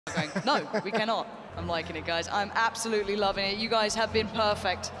Going, no, we cannot. I'm liking it, guys. I'm absolutely loving it. You guys have been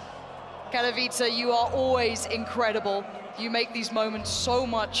perfect. Katowice, you are always incredible. You make these moments so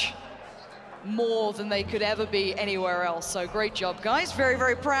much more than they could ever be anywhere else. So great job, guys. Very,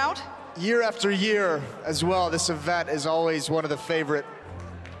 very proud. Year after year as well, this event is always one of the favorite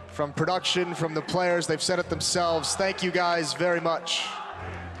from production, from the players. They've said it themselves. Thank you guys very much.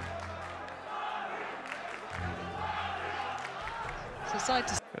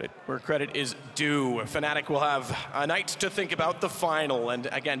 Credit where credit is due. Fnatic will have a night to think about the final, and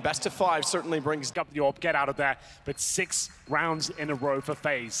again, best of 5 certainly brings up the orb, get out of there, but 6 rounds in a row for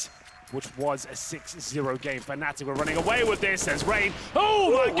FaZe, which was a 6-0 game. Fnatic were running away with this as Rain.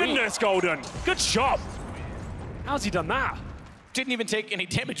 Oh my goodness, Golden! Good shot! How's he done that? Didn't even take any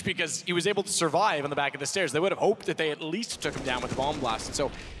damage because he was able to survive on the back of the stairs. They would have hoped that they at least took him down with the bomb blast, and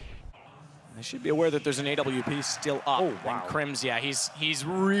so they should be aware that there's an AWP still up. Oh, wow. And Crims, yeah, he's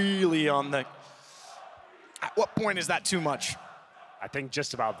really on the... At what point is that too much? I think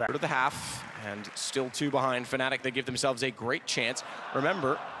just about that. To the half, and still 2 behind Fnatic. They give themselves a great chance.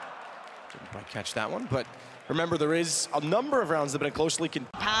 Remember, didn't quite catch that one, but remember there is a number of rounds that have been closely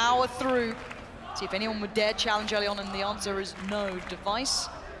Power through. See if anyone would dare challenge early on, and the answer is no. Device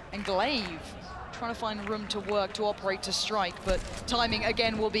and Glaive trying to find room to work, to operate, to strike, but timing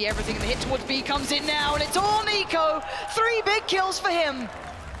again will be everything. And the hit towards B comes in now, and it's all Nico. 3 big kills for him.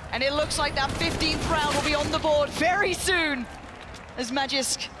 And it looks like that 15th round will be on the board very soon, as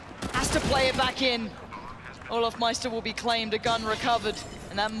Magisk has to play it back in. Olaf Meister will be claimed, a gun recovered,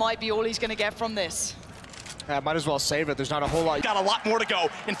 and that might be all he's gonna get from this. Yeah, might as well save it. There's not a whole lot. Got a lot more to go.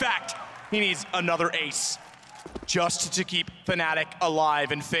 In fact, he needs another ace just to keep Fnatic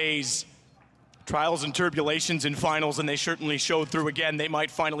alive in FaZe. Trials and turbulations in finals, and they certainly showed through again. They might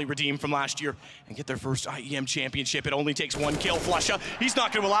finally redeem from last year and get their first IEM championship. It only takes 1 kill. Flusha, he's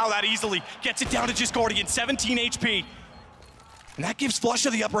not going to allow that easily. Gets it down to just Guardian, 17 HP. And that gives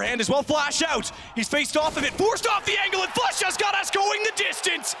Flusha the upper hand as well. Flash out. He's faced off of it, forced off the angle, and Flusha's got us going the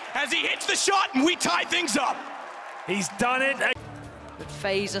distance as he hits the shot, and we tie things up. He's done it. But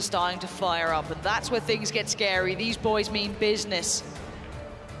FaZe are starting to fire up, and that's where things get scary. These boys mean business.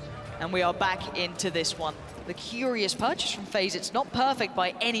 And we are back into this one. The curious purchase from FaZe. It's not perfect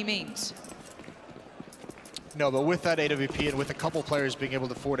by any means. No, but with that AWP and with a couple players being able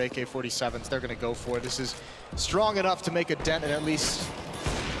to afford AK-47s, they're going to go for it. This is strong enough to make a dent and at least...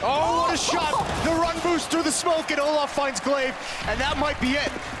 Oh, what a shot! The run boost through the smoke, and Olaf finds Glaive, and that might be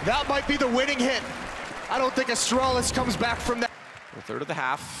it. That might be the winning hit. I don't think Astralis comes back from that. A third of the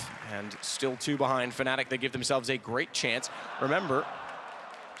half, and still 2 behind Fnatic. They give themselves a great chance. Remember,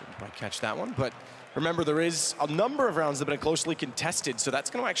 didn't quite catch that one, but remember there is a number of rounds that have been closely contested, so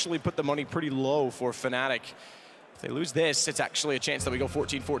that's going to actually put the money pretty low for Fnatic. If they lose this, it's actually a chance that we go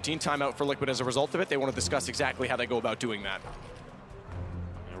 14-14. Timeout for Liquid as a result of it. They want to discuss exactly how they go about doing that.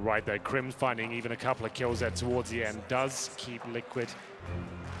 Right there, Crims finding even a couple of kills there towards the end does keep Liquid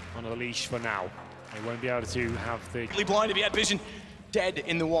on a leash for now. They won't be able to have the... Blind if he had vision. Dead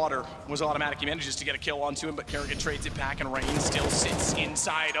in the water was automatic. He manages to get a kill onto him, but Kerrigan trades it back, and Rain still sits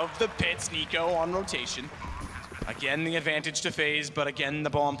inside of the pits. Nico on rotation. Again, the advantage to FaZe, but again, the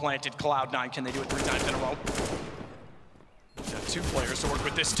bomb planted. Cloud9, can they do it 3 times in a row? Got 2 players to work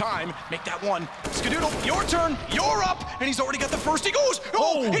with this time. Make that 1. Skadoodle, your turn, you're up, and he's already got the first. He goes,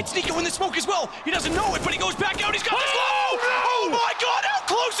 oh, hits Nico in the smoke as well. He doesn't know it, but he goes back out. He's got this low. Oh my God, how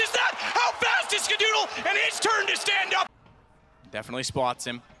close is that? How fast is Skadoodle? And his turn to stand up. Definitely spots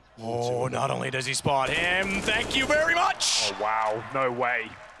him. Oh, not only does he spot him, thank you very much. Oh, wow, no way.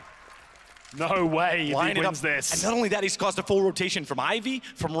 No way he wins this. And not only that, he's caused a full rotation from Ivy,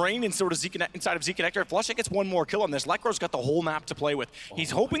 from Rain, and sort of inside of Zeke and Hector. Flusha gets 1 more kill on this. Lekro's got the whole map to play with.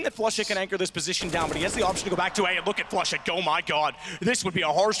 He's hoping that Flusha can anchor this position down, but he has the option to go back to A, and look at Flusha go, my God. This would be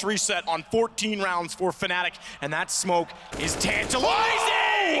a harsh reset on 14 rounds for Fnatic, and that smoke is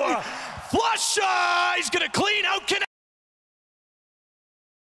tantalizing! Flusha, he's gonna clean out